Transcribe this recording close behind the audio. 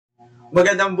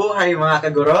Magandang buhay mga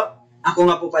kaguro! Ako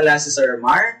nga po pala si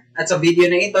XerMar at sa video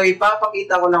na ito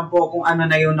ipapakita ko lang po kung ano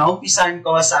na yung naumpisan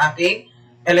ko sa aking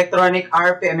electronic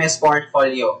RPMS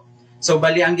portfolio. So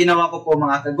bali ang ginawa ko po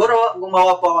mga kaguro,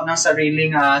 gumawa po ako ng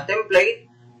sariling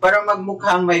template para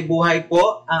magmukhang may buhay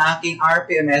po ang aking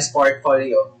RPMS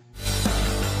portfolio.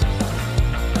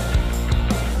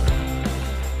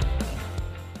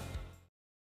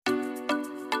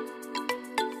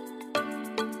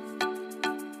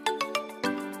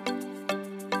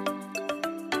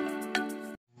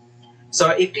 So,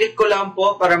 i-click ko lang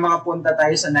po para makapunta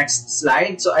tayo sa next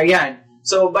slide. So, ayan.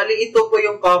 So, bali ito po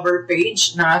yung cover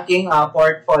page na aking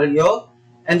portfolio.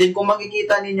 And then, kung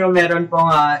makikita ninyo, meron pong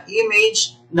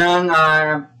image ng,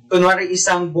 kunwari,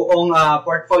 isang buong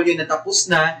portfolio na tapos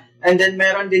na. And then,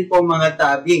 meron din po mga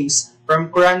tabbings from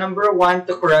Quran number 1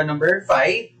 to Quran number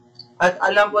 5. At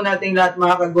alam po natin lahat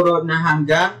mga kaguro na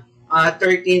hanggang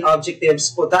 13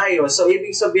 objectives po tayo. So,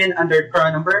 ibig sabihin, under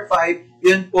Quran number 5,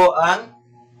 yun po ang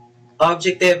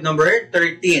objective number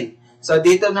 13. So,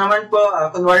 dito naman po,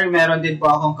 kunwari meron din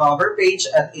po akong cover page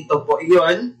at ito po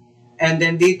yun. And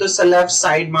then dito sa left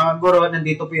side, mga guro,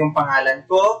 nandito po yung pangalan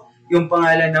ko, yung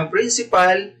pangalan ng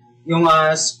principal, yung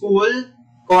school,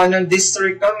 kung anong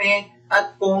district kami,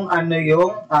 at kung ano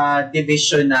yung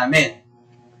division namin.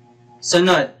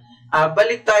 Sunod,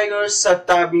 balik tayo sa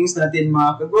tabbings natin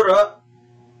mga kaguro.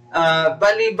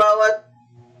 Bali, bawat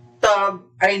tab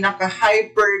ay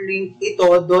naka-hyperlink ito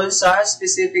doon sa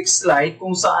specific slide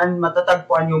kung saan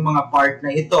matatagpuan yung mga part na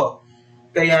ito.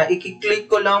 Kaya i-click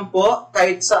ko lang po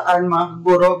kahit saan mga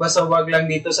kaguro, basta wag lang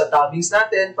dito sa tabbings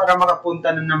natin para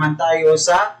makapunta na naman tayo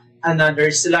sa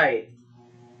another slide.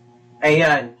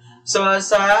 Ayan. So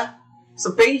sa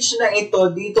page na ito,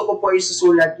 dito ko po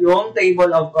isusulat yung table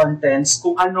of contents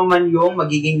kung ano man yung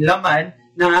magiging laman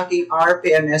ng aking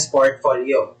RPMS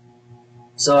portfolio.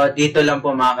 So, dito lang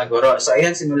po mga kaguro. So,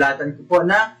 ayan, sinulatan ko po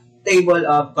na table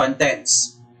of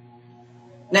contents.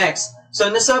 Next. So,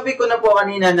 nasabi ko na po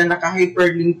kanina na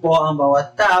naka-hyperlink po ang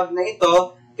bawat tab na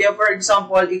ito. Kaya, for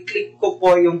example, i-click ko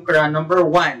po yung Quran number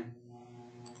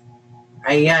 1.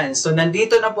 Ayan. So,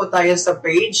 nandito na po tayo sa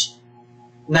page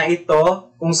na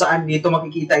ito kung saan dito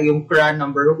makikita yung Quran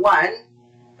number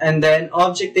 1. And then,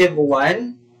 objective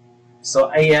 1.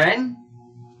 So, ayan.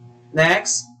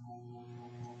 Next.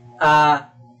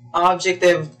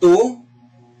 Objective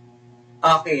 2.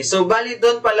 Okay, so bali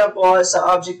doon pala po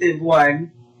sa objective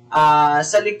 1,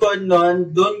 sa likod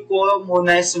nun, doon ko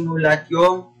muna sinulat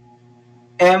yung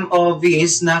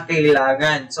MOVs na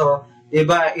kailangan. So,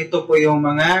 diba, ito po yung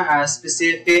mga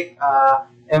specific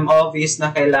MOVs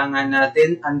na kailangan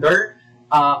natin under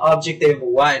objective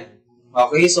 1.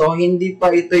 Okay, so hindi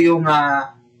pa ito yung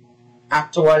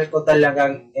actual ko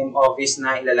talagang MOVs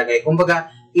na ilalagay.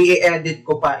 Kumbaga, i-edit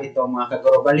ko pa ito mga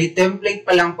kaguro. Bali, template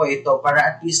pa lang po ito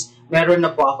para at least meron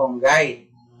na po akong guide.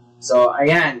 So,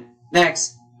 ayan.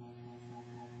 Next.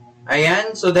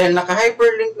 Ayan. So, dahil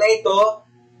naka-hyperlink na ito,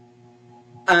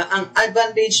 ang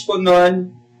advantage po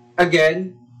nun,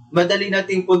 again, madali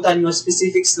nating puntahan yung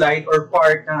specific slide or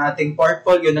part ng ating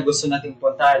portfolio na gusto nating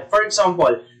puntahan. For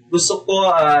example, gusto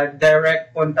ko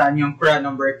direct puntahan yung Quran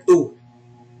number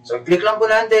 2. So, click lang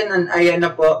po natin and ayan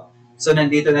na po. So,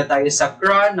 nandito na tayo sa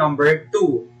Quran number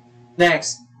 2.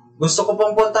 Next, gusto ko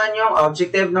pong puntahan yung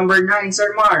objective number 9,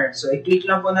 XerMar. So, i-click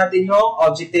lang po natin yung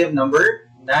objective number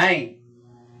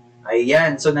 9.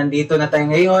 Ayan. So, nandito na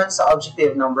tayo ngayon sa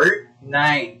objective number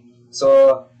 9. So,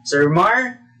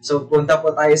 XerMar. So, punta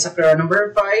po tayo sa Quran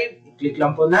number 5. I-click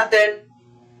lang po natin.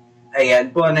 Ayan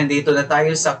po, nandito na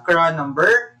tayo sa Quran number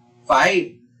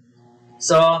 5.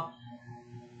 So,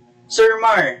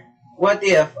 XerMar, what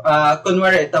if,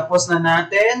 kunwari, tapos na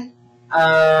natin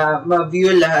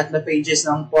ma-view lahat na pages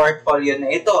ng portfolio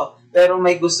na ito. Pero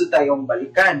may gusto tayong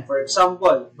balikan. For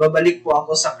example, babalik po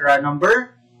ako sa Quran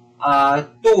number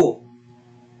 2.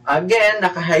 Again,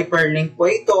 naka-hyperlink po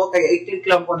ito. Kaya i-click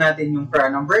lang po natin yung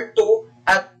Quran number 2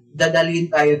 at dadalhin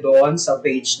tayo doon sa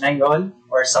page na yon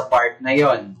or sa part na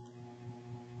yon.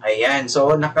 Ayan.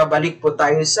 So, nakabalik po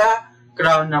tayo sa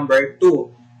Quran number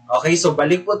 2. Okay, so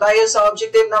balik po tayo sa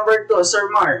objective number 2,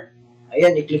 XerMar.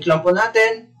 Ayan, i-click lang po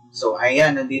natin. So,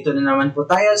 ayan, nandito na naman po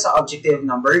tayo sa objective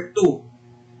number 2.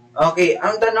 Okay,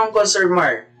 ang tanong ko,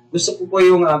 XerMar, gusto ko po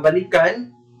yung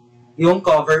balikan yung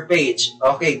cover page.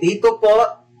 Okay, dito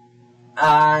po,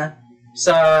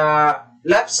 sa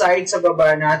left side, sa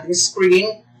baba nating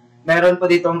screen, meron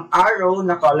po ditong arrow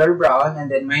na color brown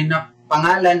and then may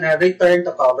pangalan na return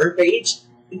to cover page.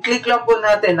 I-click lang po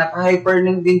natin,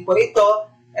 naka-hyperlink din po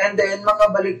ito. And then,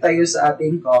 makabalik tayo sa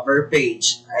ating cover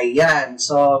page. Ayan.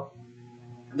 So,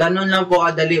 ganun lang po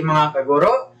kadali mga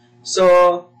kaguro. So,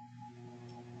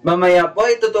 Mamaya po,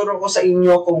 ituturo ko sa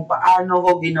inyo kung paano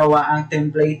ko ginawa ang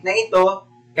template na ito.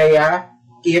 Kaya,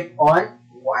 keep on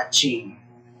watching.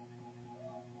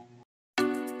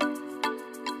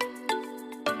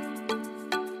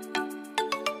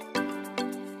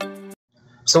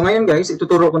 So ngayon guys,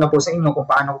 ituturo ko na po sa inyo kung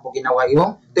paano ko po ginawa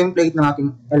yung template ng ating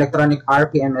electronic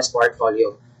RPMS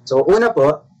portfolio. So una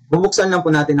po, bubuksan lang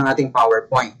po natin ang ating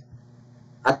PowerPoint.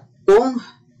 At kung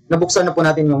nabuksan na po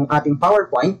natin yung ating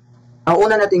PowerPoint, ang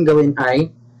una natin gawin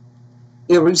ay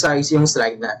i-resize yung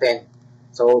slide natin.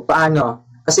 So paano?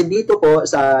 Kasi dito po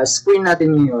sa screen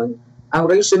natin ngayon, ang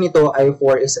ratio nito ay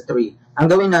 4:3. Ang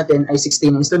gawin natin ay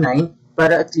 16:9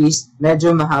 para at least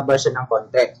medyo mahaba siya ng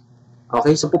konti.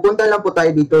 Okay, so pupunta lang po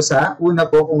tayo dito sa, una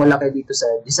po kung wala kayo dito sa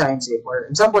design, say for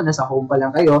example, nasa home pa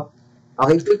lang kayo,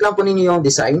 okay, click lang po ninyo yung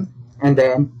design, and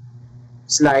then,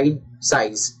 slide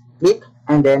size. Click,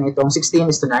 and then itong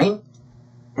 16:9,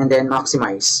 and then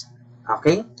maximize.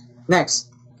 Okay, next,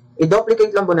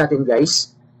 i-duplicate lang po natin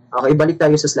guys. Okay, balik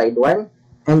tayo sa slide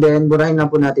 1, and then burahin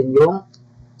lang po natin yung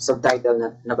subtitle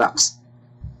na box.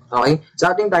 Okay,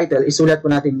 sa ating title, isulat po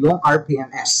natin yung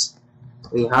RPMS.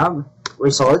 We have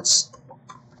results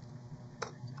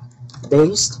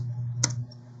based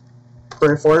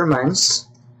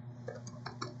performance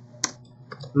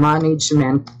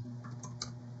management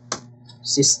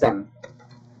system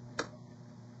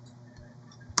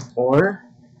or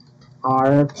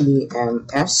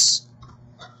RPMS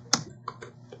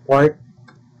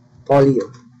portfolio.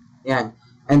 Yan.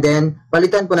 And then,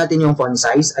 palitan po natin yung font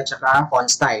size at saka font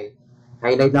style.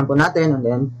 Highlight lang po natin and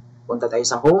then punta tayo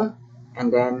sa home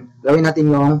and then gawin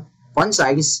natin yung font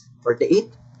size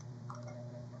 48.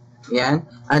 Yan.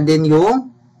 And then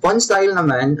yung font style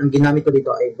naman, ang ginamit ko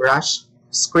dito ay brush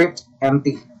script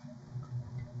empty.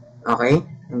 Okay?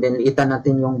 And then liitan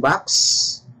natin yung box.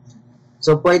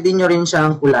 So pwede nyo rin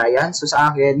siyang kulayan. So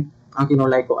sa akin, ang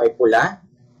kinulay ko ay pula.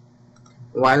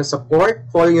 While sa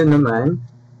portfolio naman,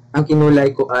 ang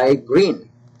kinulay ko ay green.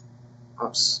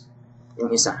 Oops.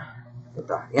 Yung isa.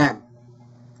 Ito. Yan.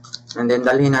 And then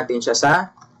dalhin natin siya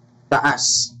sa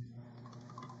taas.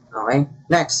 Okay?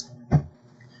 Next.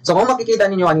 So, kung makikita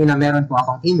ninyo kanina, meron po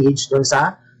akong image doon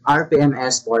sa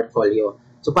RPMS portfolio.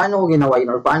 So, paano ko ginawa yun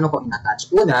or paano ko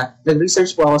in-attach? Una,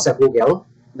 nag-research po ako sa Google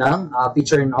ng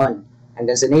picture noon. And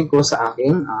then, sinave ko sa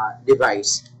aking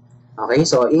device. Okay?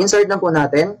 So, i-insert na po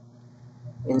natin.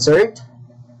 Insert,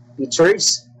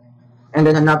 pictures. And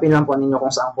then, hanapin lang po ninyo kung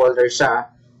saan folder siya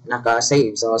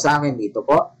naka-save. So, sa akin dito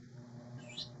po.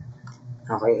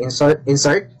 Okay,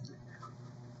 insert.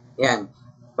 Yan.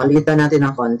 Palitan natin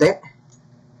ng konti.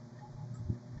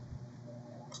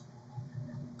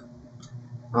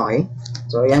 Okay.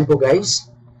 So, ayan po guys.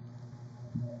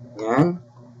 Ayan.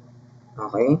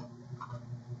 Okay.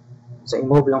 So,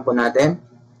 i-move lang po natin.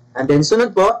 And then,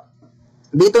 sunod po,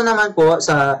 dito naman po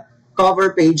sa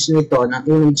cover page nito, ng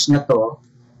image na to,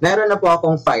 meron na po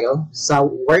akong file sa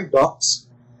Word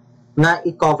Docs na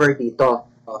i-cover dito.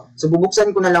 So,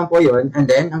 bubuksan ko na lang po yon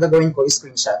and then, ang gagawin ko is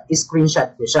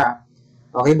screenshot ko siya.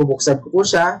 Okay, bubuksan ko po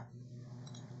siya.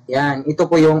 Yan, ito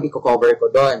po yung i-cover ko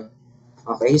doon.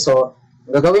 Okay, so,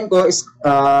 ang gagawin ko is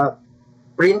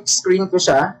print screen ko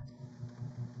siya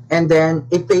and then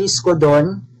i-paste ko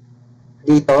doon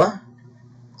dito.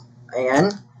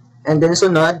 Ayan. And then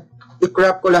sunod,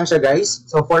 i-crop ko lang siya guys.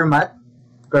 So format,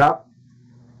 crop.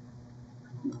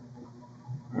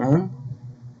 Ayan.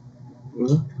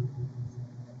 Okay.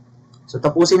 So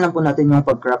tapusin lang po natin yung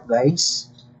pag-crop guys.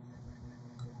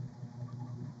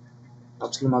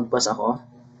 Tapos lumagpas ako.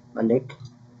 Balik.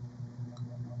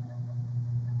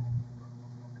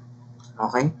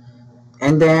 Okay?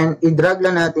 And then, i-drag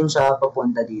lang natin siya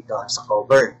papunta dito sa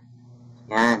cover.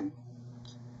 Yan.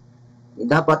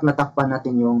 Dapat matakpan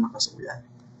natin yung nakasulat.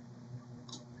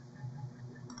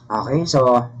 Okay,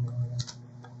 so,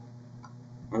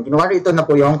 yan, kinuha ito na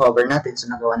po yung cover natin. So,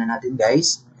 nagawa na natin,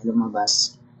 guys.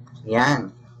 Lumabas.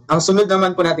 Yan. Ang sunod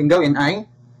naman po natin gawin ay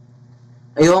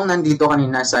yung nandito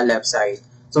kanina sa left side.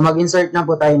 So, mag-insert na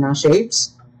po tayo ng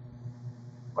shapes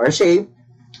or shape.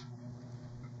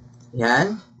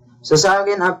 Yan. So, sa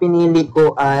akin, ang pinili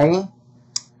ko ay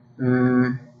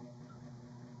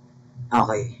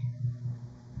okay.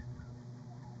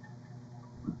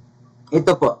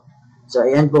 Ito po. So,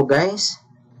 ayan po, guys.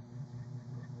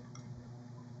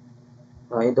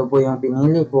 So, ito po yung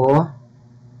pinili ko.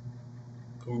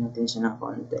 Kaya natin siya ng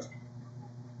konti.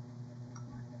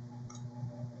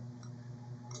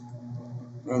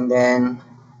 And then,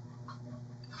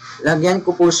 lagyan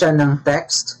ko po siya ng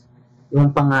text.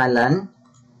 Yung pangalan.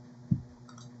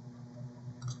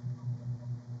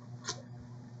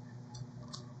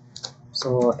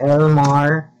 So,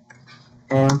 XerMar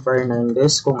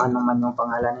Fernandez, kung ano man yung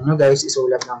pangalan niyo guys,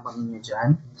 isulat lang po ninyo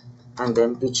dyan. And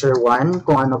then teacher 1,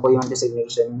 kung ano po yung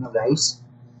designation niyo guys.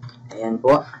 Ayan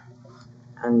po.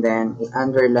 And then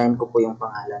i-underline ko po yung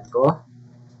pangalan ko.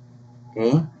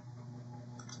 Okay.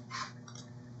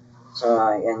 So,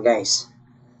 ayan guys.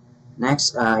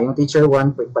 Next, yung teacher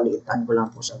 1, palitan ko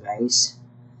lang po siya guys.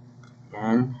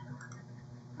 Ayan.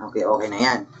 Okay, okay na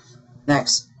yan.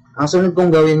 Next, ang sunod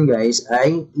kong gawin guys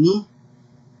ay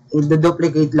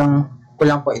i-duplicate lang ko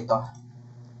lang po ito.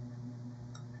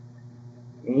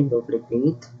 Okay,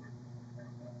 duplicate.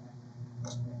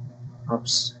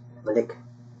 Oops, balik.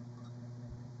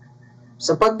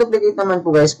 Sa pag-duplicate naman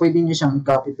po guys, pwede nyo siyang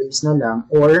i-copy-paste na lang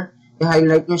or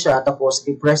i-highlight nyo siya tapos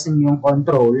i-press nyo yung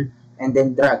control and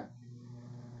then drag.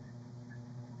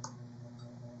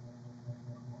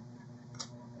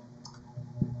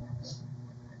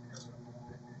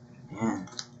 Ayan.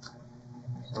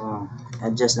 So,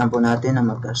 adjust lang po natin na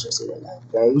magkasya sila lahat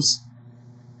guys.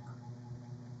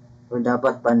 Or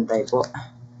dapat pantay po.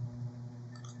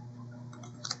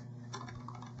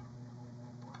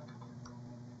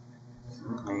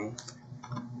 Okay.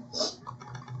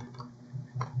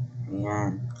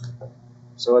 Ayan.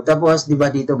 So, tapos, di ba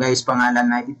dito guys,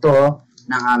 pangalan na ito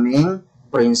ng aming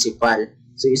principal.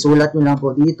 So, isulat nyo lang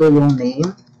po dito yung name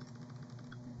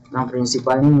ng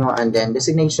principal niyo and then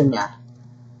designation niya.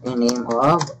 A name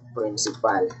of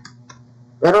principal.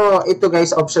 Pero, ito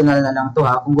guys, optional na lang to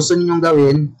ha. Kung gusto ninyong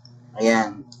gawin,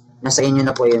 ayan, nasa inyo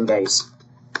na po yun guys.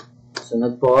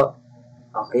 Sunod po.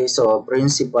 Okay, so,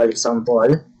 principal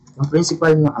example. Yung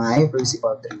principal nyo ay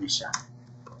principal 3 na siya.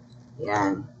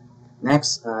 Ayan.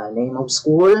 Next, name of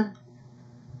school.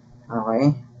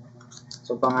 Okay.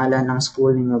 So, pangalan ng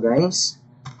school niyo guys.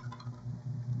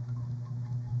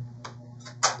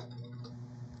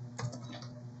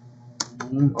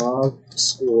 Name of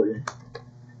school.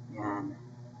 Ayan.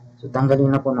 So,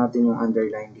 tanggalin na po natin yung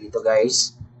underline dito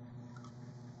guys.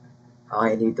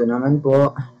 Okay, dito naman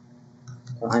po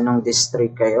kung anong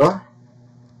district kayo.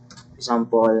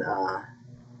 Example,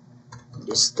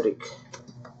 district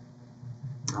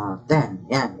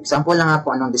 10. Yan. Example lang nga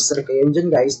po anong district kayo dyan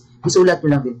guys. Isulat nyo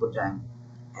lang din po dyan.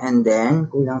 And then,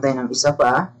 kulang tayo ng isa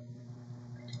pa.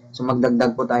 So,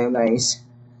 magdagdag po tayo guys.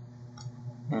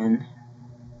 And,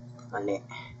 mali.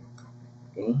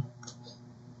 Okay.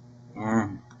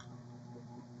 Yan.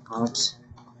 Oops.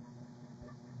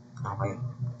 Okay.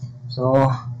 So,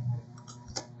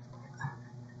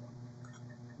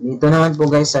 dito naman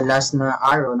po guys sa last na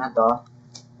arrow na to,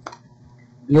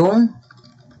 yung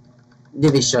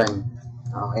division.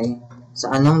 Okay?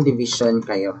 Sa anong division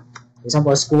kayo?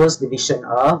 Example, schools division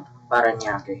of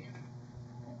Paranaque.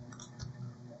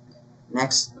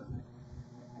 Next.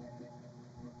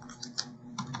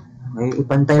 Okay,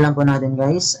 ipantay lang po natin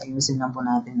guys. Ayusin lang po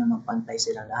natin na magpantay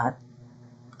sila lahat.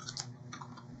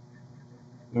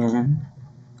 Yan.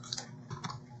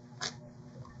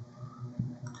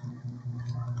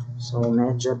 So,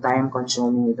 medyo time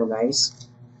consuming ito guys.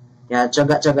 Kaya,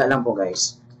 tsaga-tsaga lang po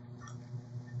guys.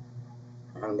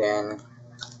 And then,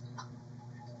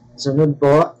 sunod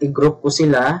po, i-group ko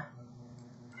sila.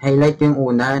 Highlight yung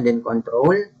una, and then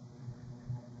control.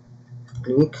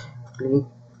 Click, click,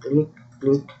 click,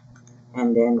 click.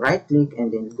 And then, right click, and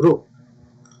then group.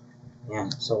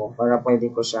 Yan. So, para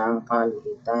pwede ko siyang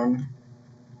palitan.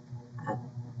 At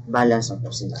balance na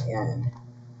po sila. Yan.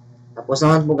 Tapos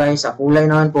naman po guys, sa kulay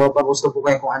naman po, pag gusto po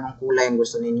kayo kung anong kulay ang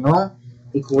gusto ninyo,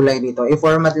 i-kulay dito.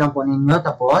 I-format lang po ninyo,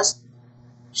 tapos,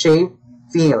 shape,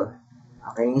 fill.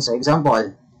 Okay, so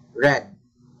example, red.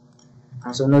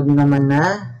 Ang sunod naman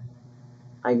na,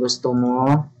 ay gusto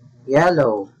mo,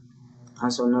 yellow.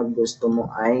 Ang sunod gusto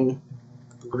mo ay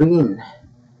green.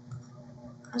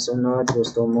 Ang sunod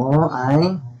gusto mo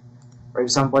ay, for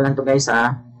example lang to guys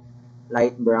ha,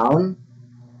 light brown.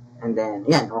 And then,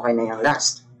 yan, okay na yung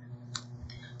last.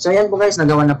 So, ayan po guys,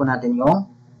 nagawa na po natin yung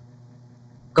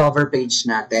cover page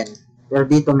natin. Pero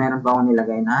dito meron pa akong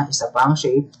nilagay na isa pang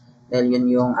shape. Dahil yun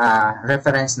yung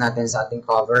reference natin sa ating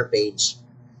cover page.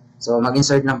 So,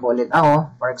 mag-insert lang po ulit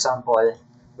ako. For example,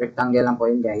 rectangle lang po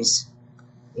yun guys.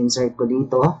 Insert ko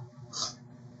dito.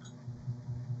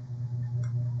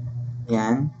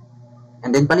 Yan. And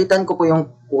then, palitan ko po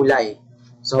yung kulay.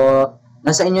 So,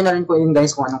 nasa inyo na rin po yun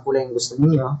guys kung anong kulay yung gusto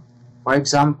niyo. For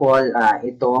example,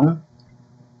 itong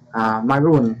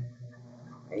maroon.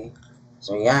 Okay.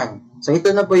 So, yan. So,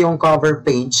 ito na po yung cover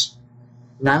page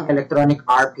ng electronic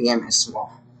RPMS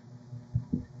mo.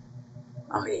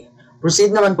 Okay.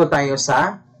 Proceed naman po tayo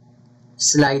sa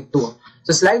slide 2.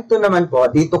 So, slide 2 naman po,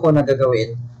 dito ko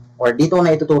nagagawin or dito ko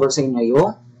na ituturo sa inyo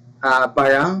yung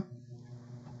parang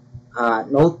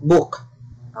notebook.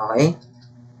 Okay.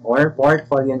 or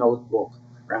portfolio notebook.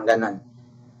 Parang ganun.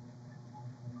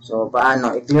 So,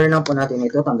 paano? I-clear lang po natin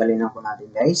ito. Tanggalin lang po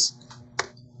natin, guys.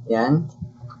 Yan.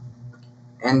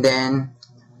 And then,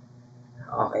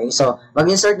 okay. So,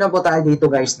 mag-insert na po tayo dito,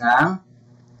 guys, ng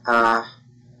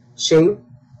shape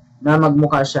na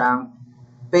magmukha siyang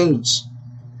page.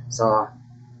 So,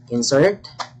 insert,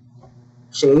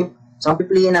 shape. So, ang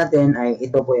pipiliin natin ay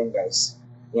ito po yun, guys.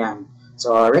 Yan.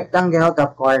 So, rectangle,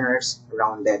 top corners,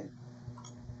 rounded.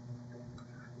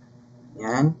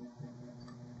 Yan.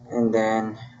 And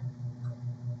then,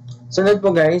 sunod po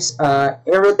guys,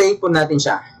 i-rotate po natin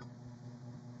siya.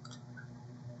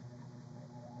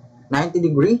 90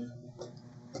 degree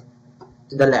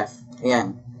to the left.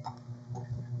 Ayan.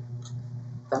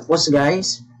 Tapos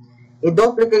guys,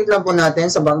 i-duplicate lang po natin.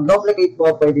 Sa pag-duplicate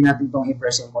po, pwede natin itong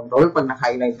i-press yung control pag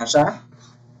na-highlight na siya.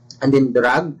 And then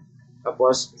drag.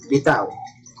 Tapos bitaw.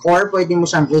 Or pwede mo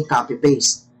siyang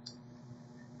i-copy-paste.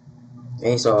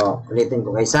 Okay, so ulitin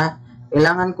ko guys ha.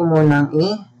 Kailangan ko munang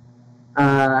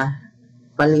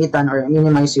palitan or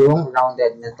minimize yung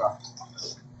rounded nito.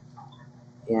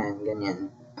 Yan, ganyan.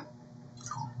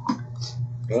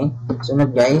 Okay,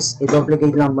 sunod guys,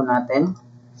 i-duplicate lang po natin.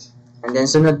 And then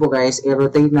sunod po guys,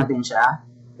 i-rotate natin siya.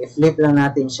 I-flip lang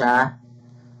natin siya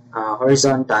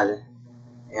horizontal.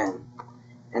 Yan.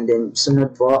 And then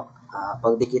sunod po,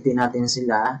 pagdikitin natin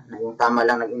sila, na yung tama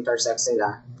lang nag-intersect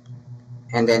sila.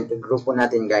 And then i-group po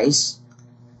natin guys.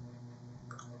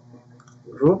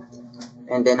 Group.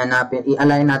 And then hanapin,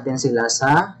 i-align natin sila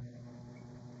sa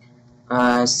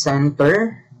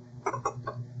center.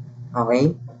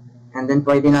 Okay. And then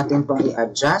pwede natin itong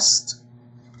i-adjust.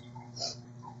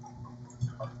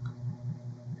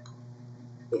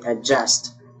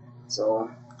 I-adjust. So,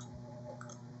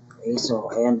 okay.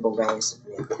 So, ayan po guys.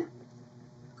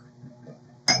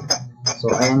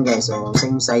 So, ayan guys. So,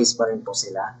 same size pa rin po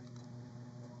sila.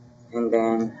 And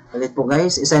then, ulit po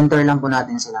guys, i-center lang po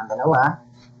natin silang dalawa.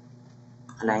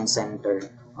 Align center.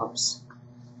 Oops.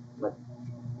 But,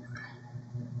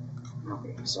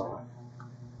 okay, so,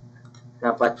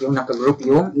 dapat yung naka-group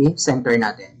yung i-center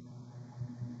natin.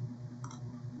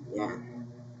 Yan.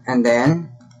 And then,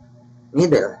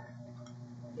 middle.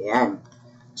 Yan.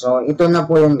 So, ito na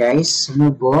po yan guys.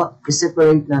 Sunod po,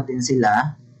 i-separate natin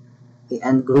sila.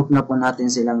 I-ungroup na po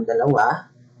natin silang dalawa.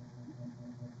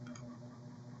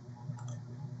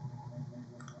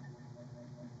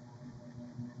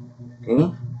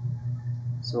 Okay.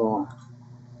 So,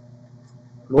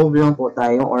 move lang po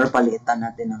tayo or palitan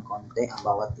natin ng konti ang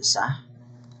bawat isa.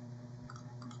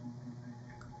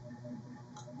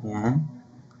 Yan.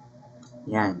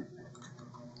 Yan.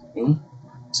 Okay.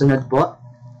 Sunod po.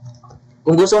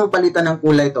 Kung gusto mo palitan ng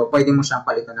kulay to, pwede mo siyang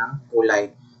palitan ng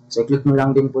kulay. So, i-click mo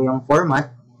lang din po yung format.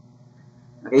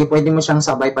 Okay. Pwede mo siyang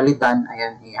sabay palitan.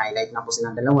 Ayan. I-highlight na po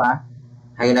silang dalawa.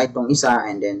 Highlight tong isa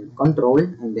and then control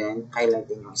and then highlight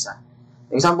din yung isa.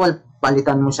 For example,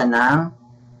 palitan mo siya ng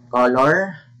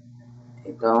color.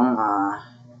 Itong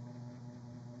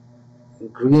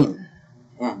green.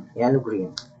 Ayan.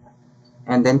 Yellow-green.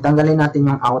 And then, tanggalin natin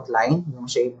yung outline, yung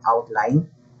shape outline.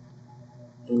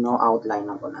 No outline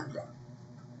lang po natin.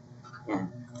 Yan.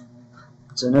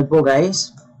 Sunod po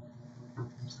guys.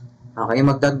 Okay,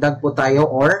 magdagdag po tayo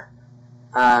or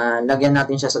lagyan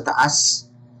natin siya sa taas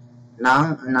ng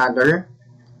another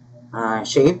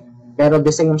shape. Pero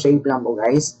the same shape lang po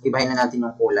guys. Ibahin na natin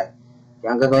yung kulay. Kaya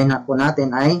ang gagawin na po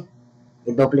natin ay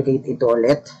i-duplicate ito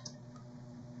ulit.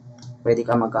 Pwede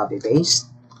ka mag-copy-paste.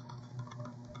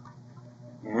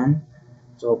 Yan.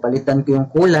 So, palitan ko yung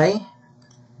kulay.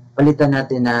 Palitan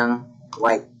natin ng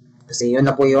white. Kasi yun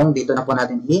na po yung, dito na po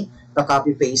natin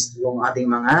i-copy-paste yung ating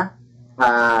mga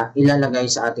ilalagay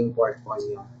sa ating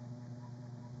portfolio.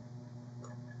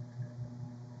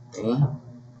 Okay.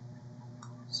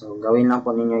 So, gawin lang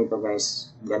po ninyo ito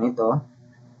guys. Ganito.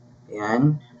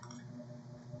 Ayan.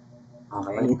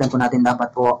 Okay. Palitan po natin dapat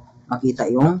po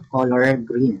makita yung color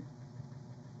green.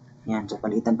 Ayan. So,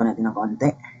 palitan po natin ng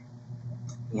konti.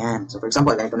 Ayan. So, for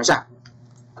example, ganito na siya.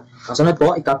 Ang sunod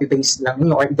po, i-copy-paste lang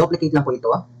ninyo or i-duplicate lang po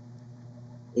ito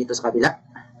dito sa kabila.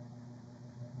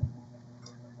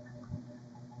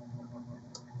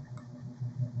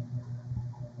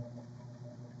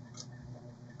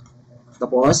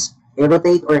 Tapos,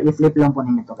 i-rotate or i-flip lang po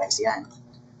ninyo ito guys. Yan.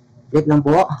 Flip lang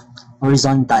po,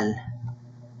 horizontal.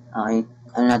 Okay.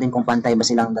 Ano natin kung pantay ba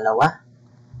silang dalawa?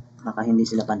 Baka hindi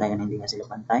sila pantay, hindi nga sila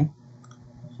pantay.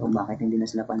 So, bakit hindi na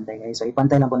sila pantay guys? So,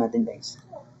 ipantay lang po natin guys.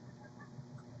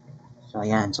 So,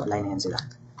 ayan. So, line na yan sila.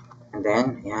 And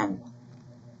then, ayan.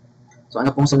 So,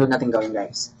 ano pong sunod natin gawin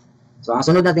guys? So, ang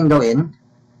sunod natin gawin,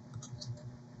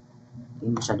 hindi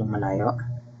masyadong malayo.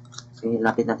 So,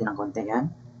 lapit natin ng konti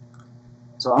yan.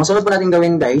 So, ang sunod po natin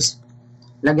gawin guys,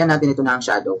 lagyan natin ito ng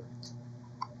shadow.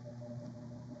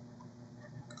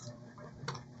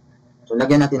 So,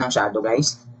 lagyan natin ng shadow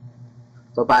guys.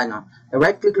 So, paano?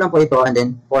 Right click lang po ito and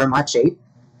then format shape.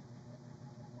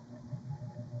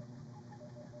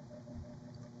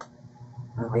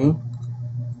 Okay.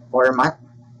 Format.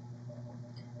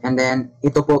 And then,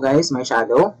 ito po guys, may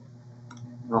shadow.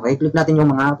 Okay, click natin yung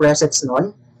mga presets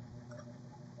nun.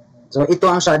 So, ito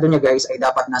ang shadow niya guys ay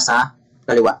dapat nasa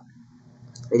kaliwa.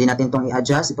 Pwede natin itong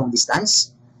i-adjust, itong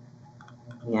distance.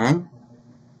 Ayan.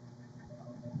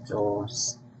 So,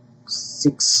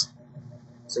 6.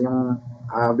 So, yung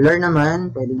blur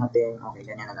naman, pwede natin, okay,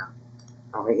 ganyan na lang.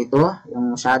 Okay, ito,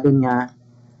 yung shadow niya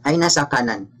ay nasa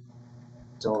kanan.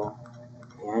 So,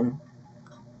 ayan.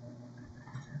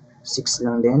 6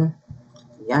 lang din.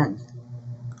 Ayan.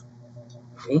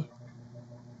 Okay.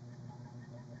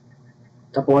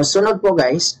 Tapos, sunod po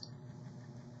guys,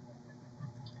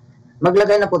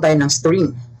 maglagay na po tayo ng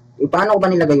string. Paano ko ba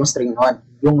nilagay yung string on?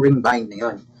 Yung ring bind na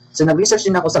yun. So, nag-research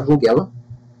din ako sa Google.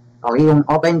 Okay, yung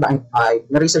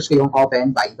na-research ko yung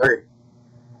open binder.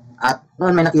 At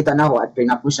noon may nakita na ako at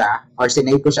print ko siya or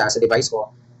sinave ko siya sa device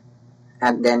ko.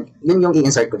 And then, yun yung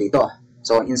i-insert ko dito.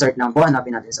 So, insert lang po.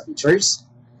 Hanapin natin sa features.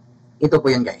 Ito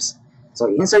po yun guys. So,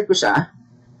 i-insert ko siya.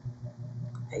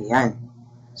 Ayan.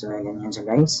 So, ganyan siya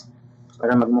guys.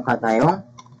 Para magmukha tayo.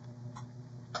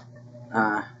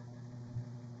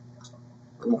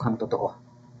 Mukhang totoo.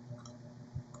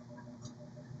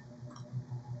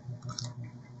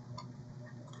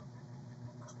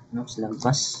 Oops,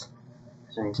 lampas.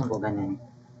 So, isang po ganyan.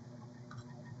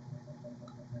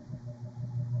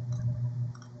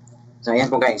 So,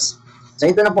 ayan po guys. So,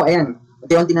 ito na po, ayan.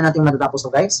 Unti-unti na natin matatapos to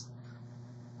guys.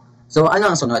 So,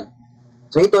 ano ang sunod?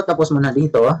 So, ito, tapos muna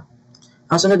dito.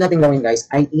 Ang sunod natin gawin guys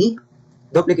ay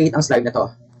i-duplicate ang slide na to.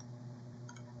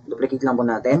 Duplicate lang po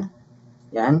natin.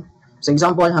 Yan. So,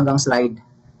 example, hanggang slide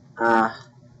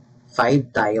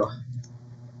 5 tayo.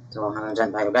 So, hanggang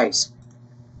dyan tayo guys.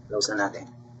 Close na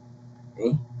natin.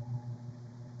 Okay.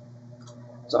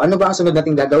 So, ano ba ang sunod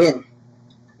natin gagawin?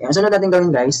 Ang sunod natin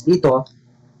gawin guys, dito.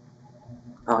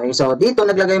 Okay, so dito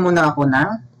naglagay muna ako ng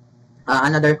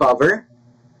another cover.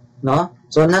 No?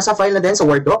 So, nasa file na din sa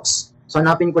Word Docs. So,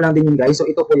 hanapin ko lang din yun guys. So,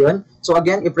 ito po yun. So,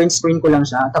 again, i-print screen ko lang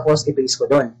siya. Tapos, i-paste ko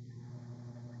doon.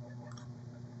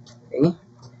 Okay.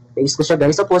 Paste ko siya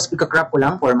guys. Tapos, ika-crop ko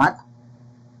lang. Format.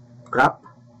 Crop.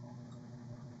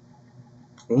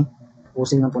 Okay.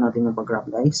 Pusin lang po natin yung pag-crop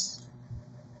guys.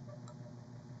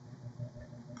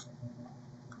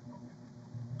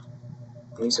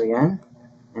 Okay, so yan.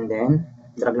 And then,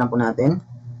 drag lang po natin.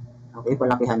 Okay,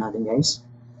 palakihan natin guys.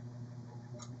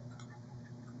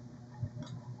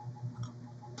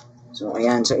 So,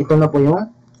 ayan. So, ito na po yung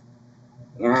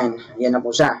yan. Yan na po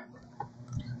siya.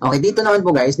 Okay, dito naman po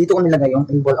guys, dito ko nilagay yung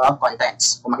table of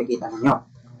contents. Kung makikita ninyo.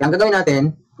 Yung gagawin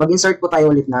natin, mag-insert po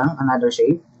tayo ulit ng another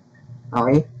shape.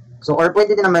 Okay? So, or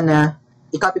pwede din naman na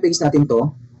i-copy-paste natin to.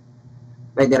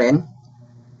 Pwede rin.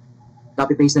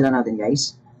 Copy-paste na lang natin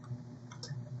guys.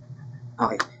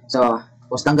 Okay. So,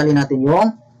 tapos tanggalin natin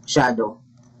yung shadow.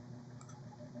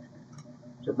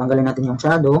 So, tanggalin natin yung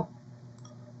shadow.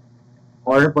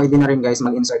 Or, pwede na rin guys,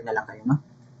 mag-insert na lang kayo, no?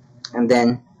 And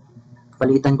then,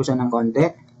 palitan ko siya ng konti.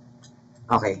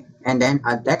 Okay. And then,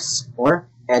 add text or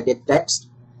edit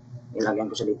text. Ilagyan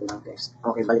ko siya dito ng text.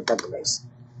 Okay, baliktad ko guys.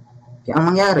 Okay,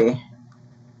 ang mangyari,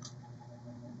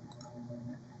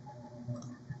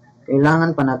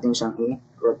 kailangan pa natin siyang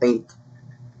i-rotate.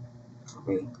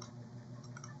 Okay.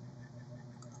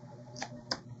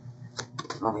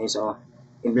 Okay, so,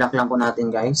 i-block lang po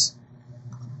natin guys.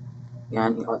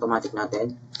 Yan, i-automatic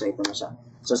natin. So, ito na siya.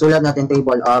 So, sulat natin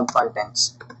table of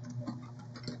contents.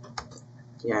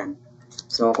 Yan.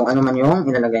 So, kung ano man yung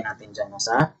ilalagay natin dyan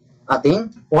sa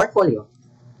ating portfolio.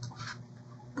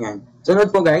 Yan.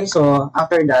 Sunod po guys. So,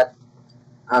 after that,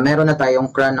 meron na tayong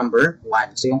CRAN number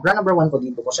 1. So, yung CRAN number 1 po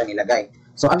dito ko siya nilagay.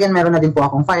 So, again, meron na din po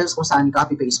akong files kung saan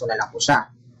copy-paste ko na lang po siya.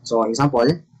 So,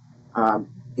 example,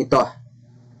 ito.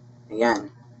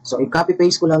 Ayan. So,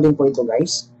 i-copy-paste ko lang din po ito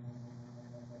guys.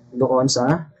 Doon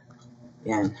sa,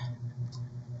 yan.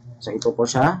 So, ito po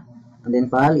siya. And then,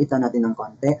 palitan natin ng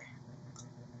konti.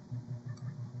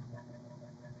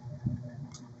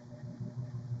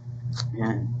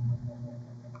 Yan.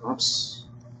 Oops.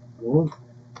 Move.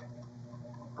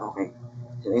 Okay.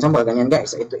 So, example, ganyan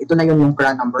guys. So, ito na yung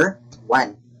CRAN number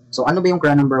 1. So, ano ba yung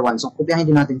CRAN number 1? So, kopyahin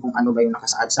din natin kung ano ba yung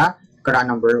nakasaad sa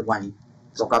CRAN number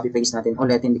 1. So, copy-paste natin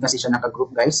ulit. Hindi kasi siya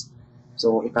naka-group guys.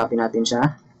 So, i-copy natin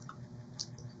siya.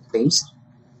 Paste.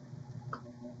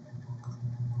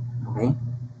 Okay.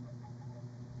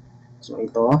 So, So,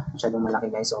 ito, masyadong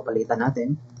malaki guys. So, palitan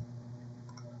natin.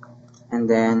 And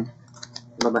then,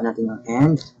 baba natin yung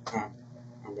end.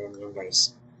 And then, yun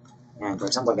guys. Yan,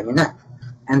 for example, ganyan na.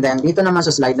 And then, dito naman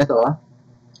sa slide na to,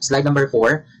 slide number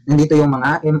 4, nandito yung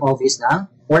mga MOVs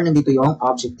ng, or nandito yung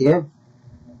objective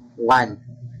 1.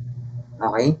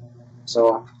 Okay?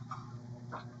 So,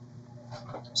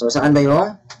 saan ba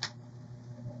yung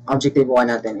objective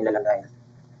 1 natin ilalagay?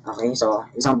 Okay, so,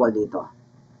 example dito.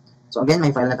 So, again,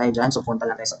 may file na tayo dyan. So, punta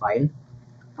lang tayo sa file.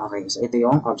 Okay, so, ito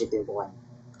yung objective 1.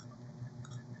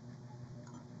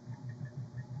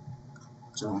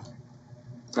 So,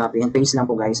 copy and paste lang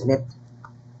po guys ulit.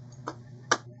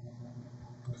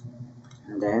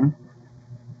 And then,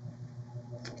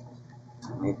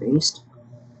 may paste.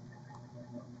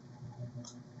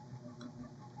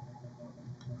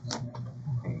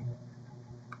 Okay.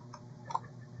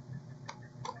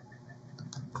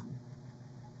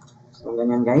 So,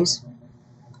 ganyan guys.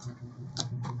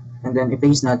 And then,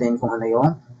 i-paste natin kung ano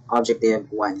yung objective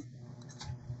 1.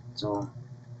 So,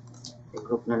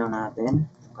 i-group na lang natin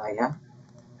kung kaya.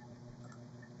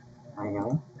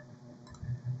 Ayaw.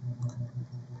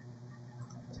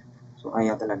 So,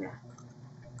 ayaw talaga.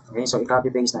 Okay, so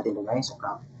i-copy-paste natin ito guys. So,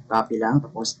 copy lang.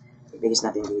 Tapos, i-paste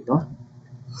natin dito.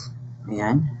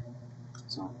 Ayan.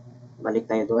 So, balik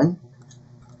tayo doon.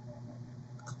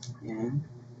 Ayan.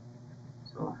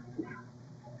 So,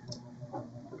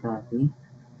 copy.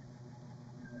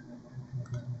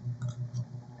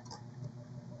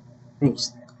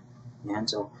 Paste. Ayan.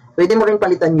 So, pwede mo rin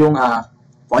palitan yung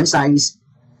font size,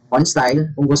 font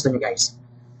style, kung gusto nyo guys.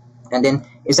 And then,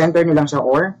 i-center nyo lang siya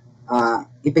or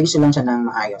i-paste nyo lang siya ng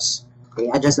maayos.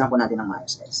 Okay, adjust lang po natin ng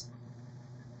maayos guys.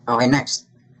 Okay, next.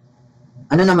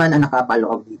 Ano naman ang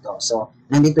nakapaloob dito? So,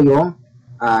 nandito yung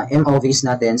MOVs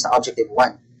natin sa objective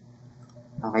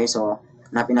 1. Okay, so,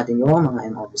 hanapin natin yung mga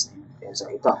MOVs na yun. Okay, so,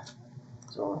 ito.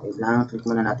 So, wait lang, click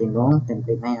muna natin yung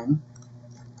template na yan.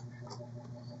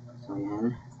 So,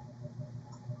 yan.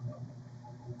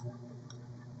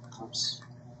 Oops.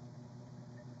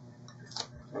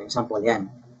 So, example,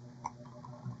 yan.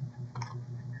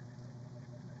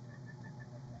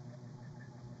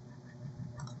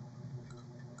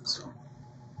 So,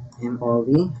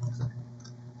 MOV,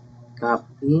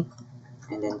 copy,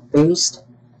 and then paste.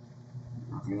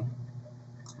 Okay.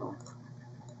 So,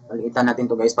 palitan natin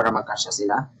to guys para magkasya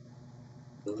sila.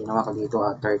 Okay, ginawa ko dito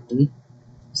 36.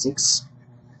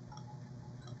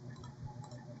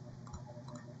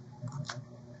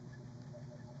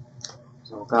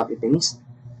 So, copy paste.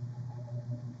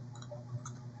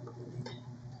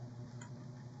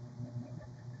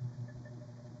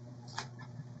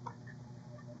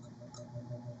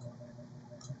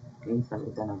 Okay,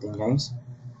 palitan natin guys.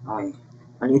 Okay.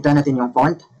 Palitan natin yung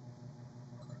font.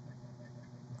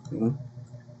 Okay.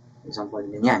 Example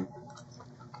din yan.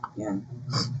 Yan.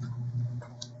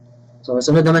 So,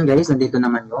 sunod naman guys, nandito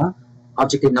naman yung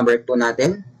objective number 2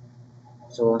 natin.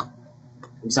 So,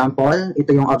 example,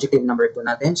 ito yung objective number 2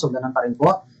 natin. So, ganun pa rin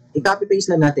po. I-copy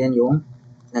paste lang natin yung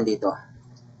nandito.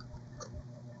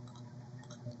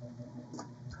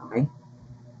 Okay.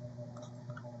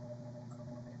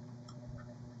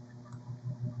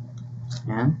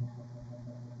 Yan.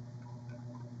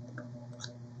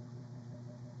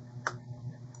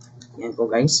 Yan po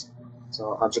guys.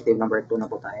 So, objective number 2 na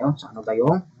po tayo. So, ano ba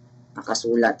yung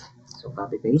nakasulat? So,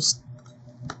 copy paste.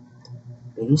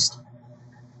 Paste.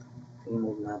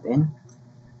 Remove natin.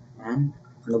 Yan.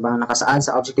 Ano bang nakasaad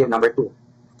sa objective number 2?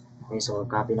 Okay, so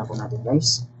copy na po natin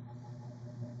guys.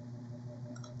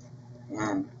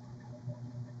 Yan.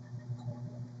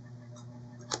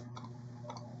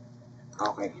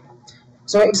 Okay.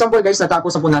 So example guys,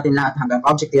 natapos na po natin lahat hanggang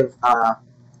objective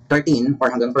 13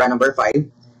 or hanggang pra number 5.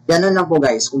 Yan lang po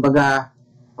guys. Kumbaga,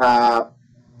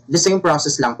 the same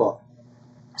process lang po.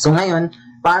 So ngayon,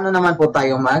 paano naman po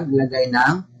tayo maglagay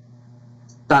ng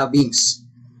tabbings?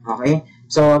 Okay?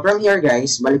 So, from here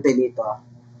guys, balik tayo dito.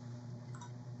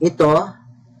 Ito,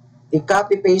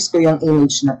 i-copy paste ko yung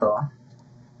image na to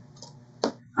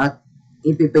at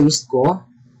ipi-paste ko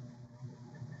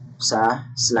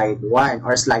sa slide 1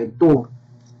 or slide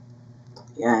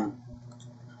 2. Yan.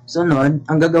 Sunod,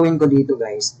 ang gagawin ko dito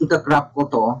guys, ika-crop ko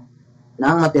to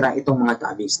nang matira itong mga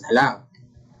tabbings na lang.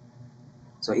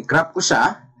 So, i-crop ko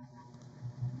siya.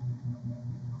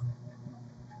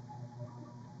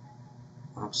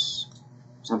 Oops.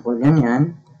 Sample yan.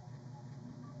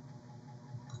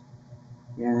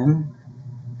 Yan.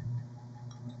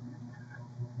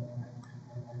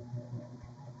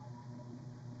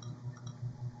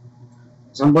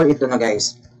 Sample ito na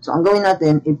guys. So, ang gawin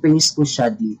natin, i-paste ko siya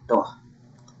dito.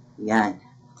 Yan.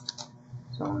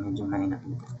 So, medyo mahina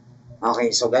dito.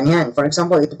 Okay, so ganyan. For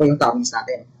example, ito po yung tabbings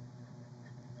natin.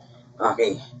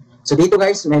 Okay. So dito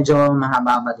guys, medyo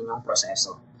mahaba din yung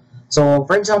proseso. So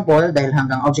for example, dahil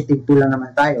hanggang objective 2 lang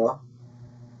naman tayo,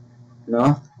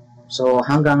 no? So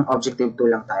hanggang objective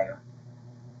 2 lang tayo.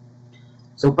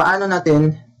 So paano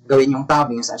natin gawin yung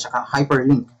tabbings at saka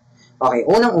hyperlink? Okay,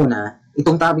 unang-una,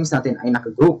 itong tabbings natin ay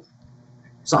naka-group.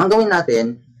 So ang gawin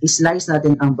natin, i-slice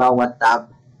natin ang bawat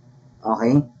tab.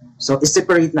 Okay? So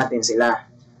i-separate natin sila.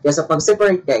 Kaya sa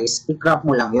pag-separate guys, i-crop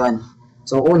mo lang yon.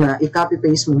 So una,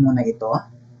 i-copy-paste mo muna ito.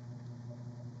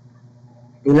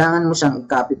 Kailangan mo siyang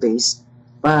i-copy-paste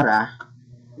para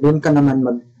doon ka naman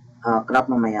mag-crop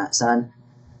mamaya sa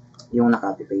yung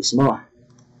na-copy-paste mo.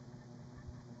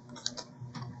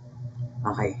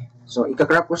 Okay. So,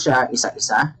 ika-crop ko siya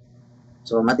isa-isa.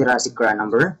 So, matira si CRA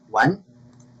number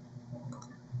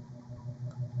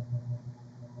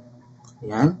 1.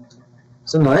 Ayan.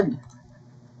 Sunod.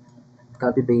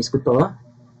 Copy-paste ko to.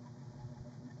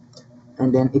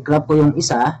 And then, i-crop ko yung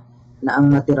isa na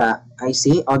ang natira ay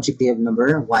si objective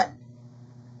number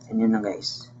 1. And yun na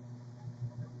guys.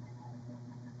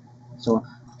 So,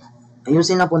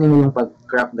 ayusin na po ninyo yung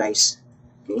pag-crop guys.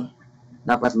 Okay.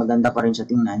 Dapat maganda pa rin siya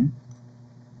tingnan.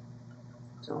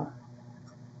 So,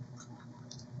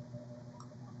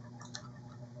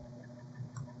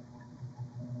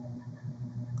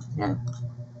 yan.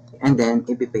 And then,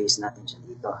 ipipaste natin siya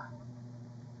dito.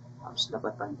 Oops,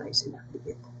 dapat pantay sila.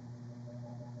 Dikit.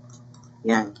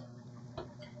 Yan.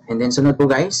 And then, sunod po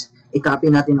guys,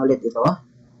 i-copy natin ulit ito.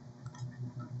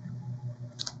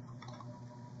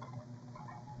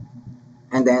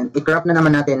 And then, i-crop na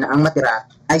naman natin na ang matira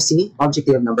ay si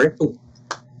objective number 2.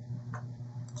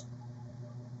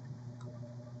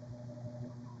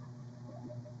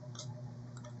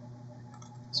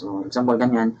 So, example,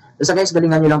 ganyan. So, guys,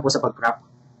 galingan nyo lang po sa pag-crop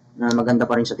na maganda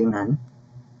pa rin siya tingnan.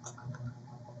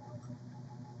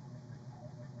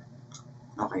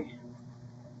 Okay.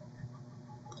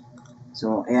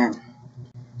 So, ayan.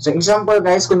 So, example,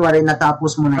 guys, kunwari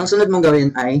natapos mo na. Ang sunod mong gawin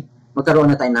ay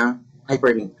magkaroon na tayo ng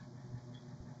hyperlink.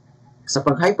 Sa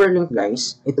pag-hyperlink,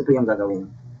 guys, ito po yung gagawin.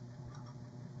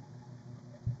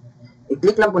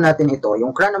 I-click lang po natin ito.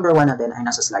 Yung CRA number 1 natin ay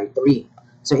nasa slide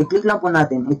 3. So, i-click lang po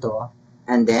natin ito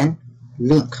and then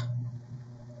link.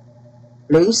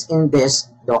 Place in this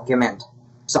document.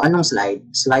 So, anong slide?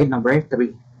 Slide number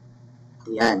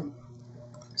 3. Yan.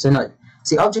 Sunod.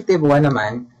 Si objective 1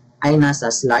 naman ay nasa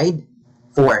slide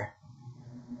 4.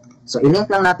 So,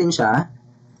 i-link lang natin siya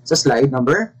sa slide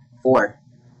number 4.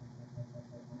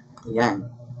 Yan.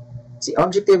 Si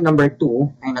objective number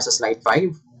 2 ay nasa slide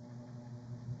 5.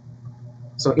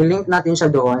 So, i-link natin siya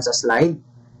doon sa slide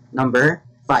number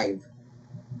 5.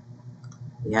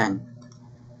 Yan.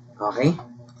 Okay?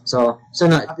 So,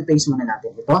 sunod, copy-paste muna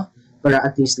natin ito para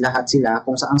at least lahat sila,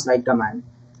 kung saang slide ka man,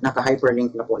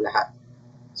 naka-hyperlink na po lahat.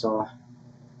 So,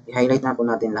 i-highlight na po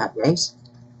natin lahat, guys.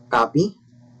 Copy.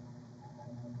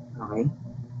 Okay.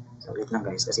 So, ulit lang,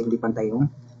 guys, kasi hindi pantay yung...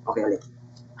 Okay, ulit.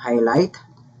 Highlight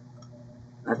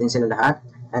natin sila lahat.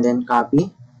 And then,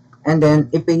 copy. And then,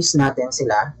 i-paste natin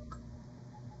sila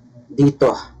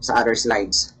dito sa other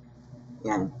slides.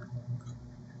 Yan.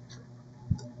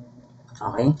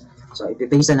 Okay. So,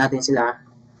 ipipaste natin sila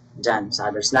dyan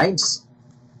sa other slides.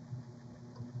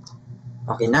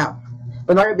 Okay, now.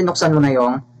 Kunwari, binuksan mo na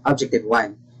yung objective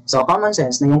 1. So, common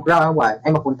sense na yung CRA 1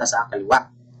 ay mapunta sa kaliwa.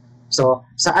 So,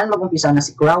 saan mag-umpisa na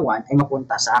si CRA 1 ay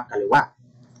mapunta sa kaliwa?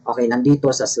 Okay,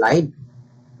 nandito sa slide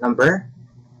number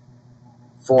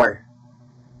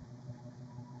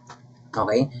 4.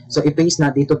 Okay, so i-paste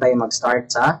na dito tayo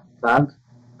mag-start sa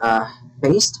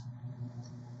paste.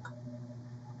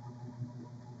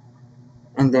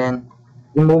 And then,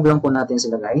 i-move lang po natin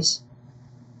sila guys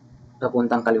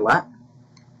papuntang kaliwa.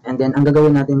 And then, ang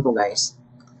gagawin natin po guys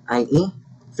ay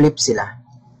i-flip sila.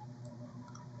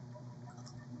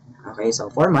 Okay,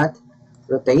 so format,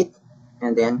 rotate,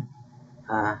 and then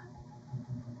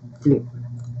flip.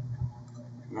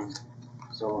 Yan.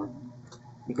 So,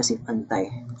 hindi kasi pantay.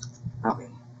 Okay.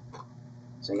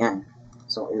 So, yan.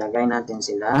 So, ilagay natin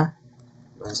sila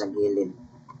doon sa gilid.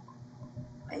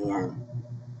 Ayan.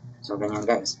 So, ganyan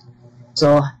guys.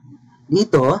 So,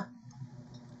 dito,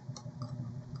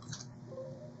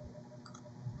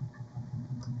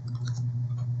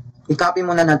 i-copy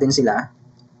muna natin sila.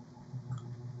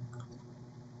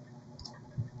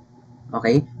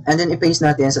 Okay? And then, i-paste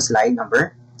natin sa slide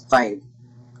number 5.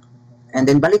 And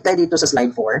then, balik tayo dito sa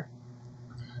slide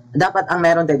 4. Dapat ang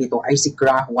meron tayo dito ay si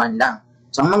CRA 1 lang.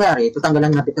 So, ang mangyari,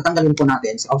 tatanggalin po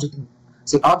natin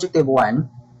si objective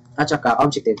 1 at saka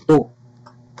objective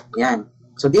 2. Yan.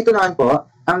 So, dito naman po,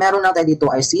 ang meron natin dito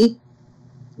ay si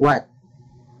what?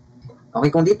 Okay,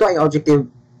 kung dito ay objective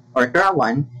or CRA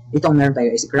 1, itong meron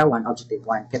tayo ay si CRA 1, objective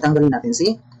 1. Kaya tanggalin natin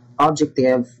si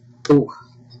objective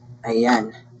 2.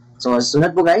 Ayan. So,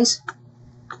 sunod po guys,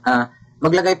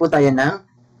 maglagay po tayo ng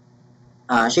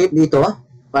shape dito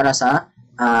para sa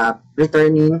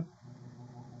returning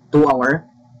to our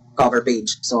cover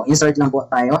page. So, insert lang po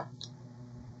tayo.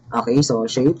 Okay, so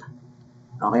shape.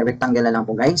 Okay, rectangle lang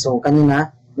po guys. So,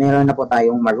 kanina, meron na po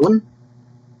tayong maroon.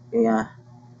 Kaya,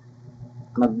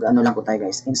 mag-ano lang po tayo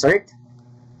guys. Insert.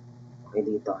 Okay,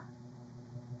 dito.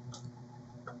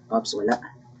 Oops, wala.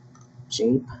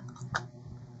 Shape.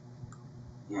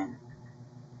 Yan.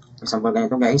 Example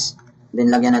ganito guys.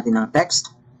 Then, lagyan natin ng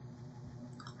text.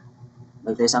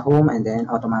 Lagyan tayo sa home and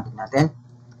then automatic natin.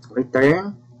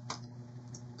 Return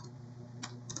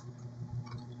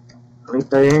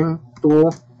to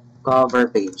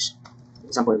cover page.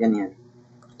 Example, ganyan.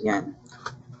 Yan.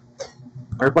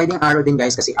 Or pwedeng arrow din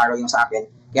guys kasi arrow yung sa akin.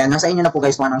 Kaya nasa inyo na po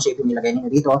guys kung anong shape yung nilagay niyo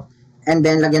dito. And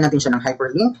then, lagyan natin siya ng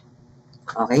hyperlink.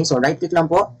 Okay, so right click lang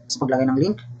po sa paglagay ng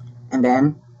link. And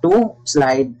then, to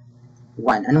slide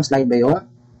 1. Anong slide ba yung?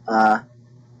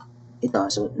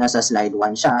 Ito. So, nasa slide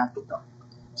 1 siya. Ito.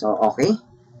 So, okay.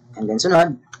 And then,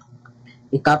 sunod,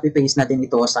 i-copy-paste natin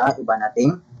ito sa iba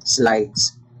nating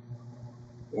slides.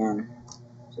 Yan.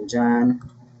 So, dyan.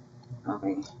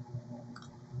 Okay.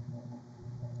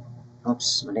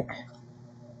 Oops, mali.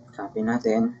 Copy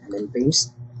natin, and then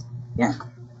paste. Yan.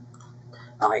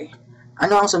 Okay.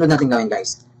 Ano ang sunod natin gawin,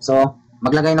 guys? So,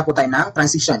 maglagay na po tayo ng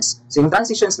transitions. So, yung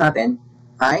transitions natin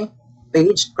ay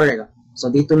page curl. So,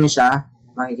 dito niyo siya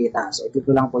makikita. So, ito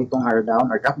lang po itong arrow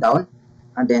down or drop down.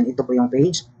 And then, ito po yung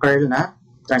page curl na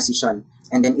transition.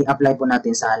 And then, i-apply po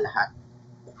natin sa lahat.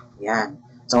 Yan.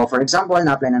 So, for example,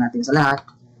 na-apply na natin sa lahat.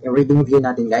 Yung reading view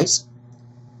natin, guys.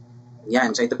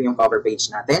 Yan. So, ito po yung cover page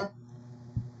natin.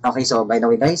 Okay, so by the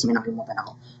way guys, may nakalimutan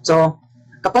ako. So,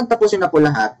 kapag tapos nyo na po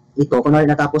lahat, ito, kunwari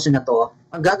natapos nyo na to,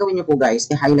 ang gagawin nyo po guys,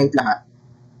 i-highlight lahat.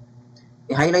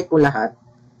 I-highlight po lahat.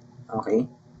 Okay.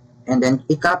 And then,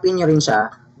 i-copy nyo rin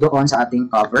siya doon sa ating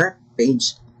cover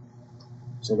page.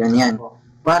 So, ganyan.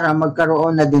 Para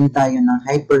magkaroon na din tayo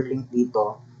ng hyperlink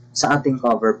dito sa ating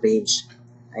cover page.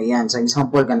 Ayan. So,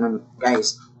 example, ganun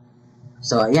guys.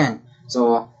 So, ayan.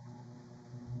 So,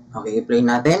 okay, i-play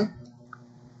natin.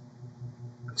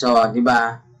 So, di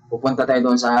ba, pupunta tayo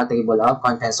doon sa table of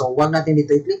contents. So, huwag natin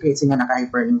dito i-click kasi nga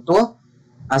naka-hyperlink to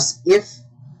as if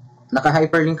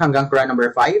naka-hyperlink hanggang CRA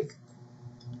number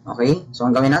 5. Okay? So,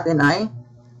 ang gawin natin ay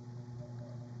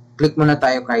click muna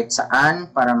tayo kahit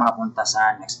saan para makapunta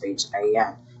sa next page.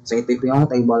 Ayan. So, ito yung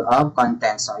table of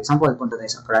contents. So, example, punta tayo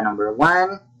sa CRA number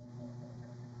 1.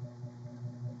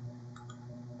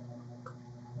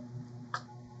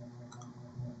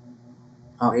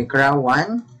 Okay, CRA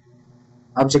 1.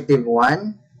 Objective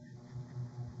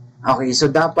 1. Okay, so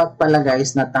dapat pala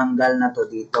guys natanggal na to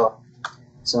dito.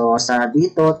 So sa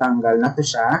dito tanggal na to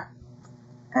siya.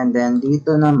 And then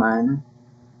dito naman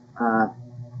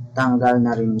tanggal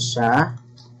na rin siya.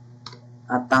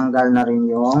 At tanggal na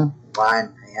rin yung 1.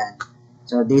 Ayan.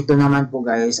 So dito naman po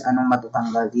guys, anong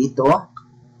matatanggal dito?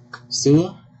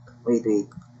 Wait.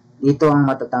 Dito ang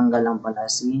matatanggal lang pala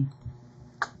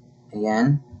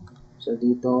ayan. So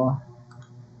dito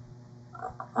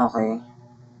okay.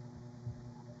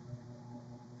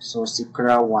 So, si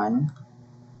CRA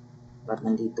 1. Ba't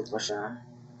nandito pa siya?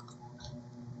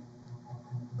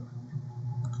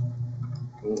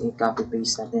 Okay,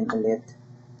 i-copy-paste natin ulit.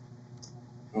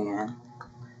 Ayan.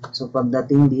 So,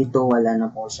 pagdating dito, wala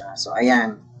na po siya. So,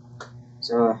 ayan.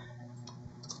 So,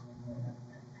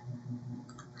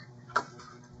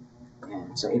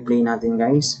 ayan. So, i-play natin,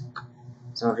 guys.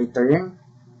 So, return.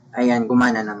 Ayan,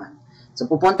 gumana naman. So,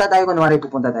 pupunta tayo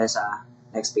sa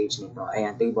next page nito.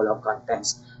 Ayan, table of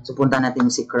contents. So, punta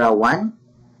natin si CRA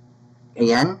 1.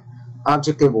 Ayan.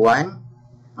 Objective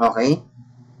 1. Okay.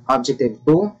 Objective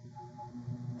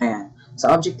 2. Ayan.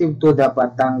 Sa objective 2,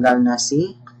 dapat tanggal na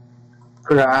si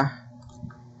CRA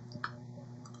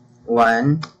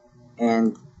 1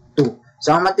 and 2.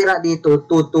 So, ang matira dito,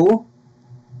 2 to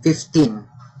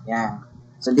 15. Ayan.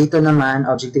 So, dito naman,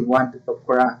 objective 1 to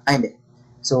CRA, hindi.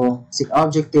 So, si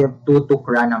objective 2 to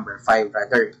CRA number 5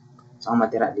 rather. So, ang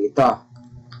matira dito.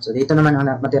 So, dito naman ang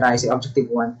matira ay si objective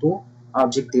 1 to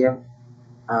objective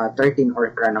 13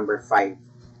 or CRA number 5.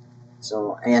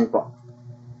 So, ayan po.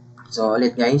 So,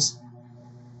 ulit guys.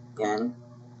 Ayan.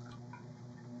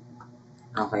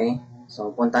 Okay. So,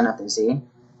 punta natin si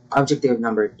objective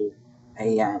number 2.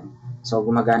 Ayan. So,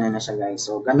 gumagana na siya guys.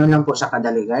 So, ganun lang po siya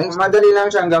kadali guys. Madali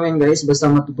lang siyang gawin guys. Basta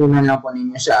matutunan lang po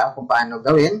ninyo siya kung paano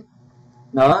gawin.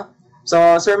 No? So,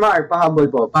 Sir Mar,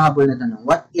 pahabol na tanong.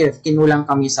 What if kinulang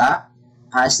kami sa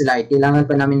slide. Kailangan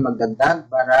pa namin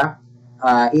magdagdag para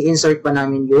i-insert pa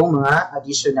namin yung mga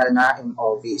additional na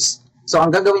MOVs. So, ang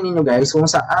gagawin niyo guys, kung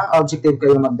saan objective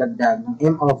kayo magdagdag ng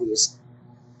MOVs,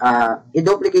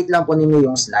 i-duplicate lang po ninyo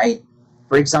yung slide.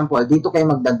 For example, dito kayo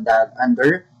magdagdag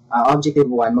under objective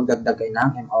 1, magdagdag kayo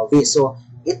ng MOV. So,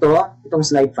 itong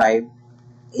slide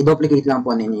 5, i-duplicate lang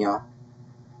po ninyo.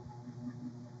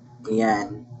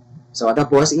 Ayan. So,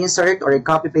 tapos, insert or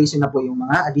copy-paste na po yung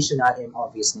mga additional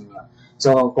MOVs ninyo.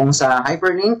 So, kung sa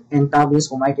hyperlink and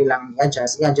tabbings, kung may kailangang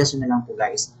i-adjust nyo na lang po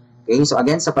guys. Okay, so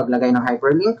again, sa paglagay ng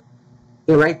hyperlink,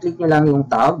 i-right-click nyo lang yung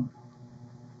tab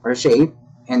or shape,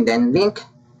 and then link,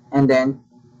 and then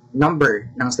number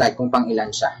ng slide kung pang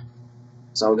ilan siya.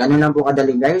 So, ganun lang po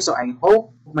kadali guys. So, I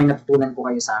hope may natutunan po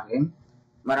kayo sa akin.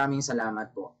 Maraming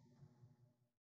salamat po.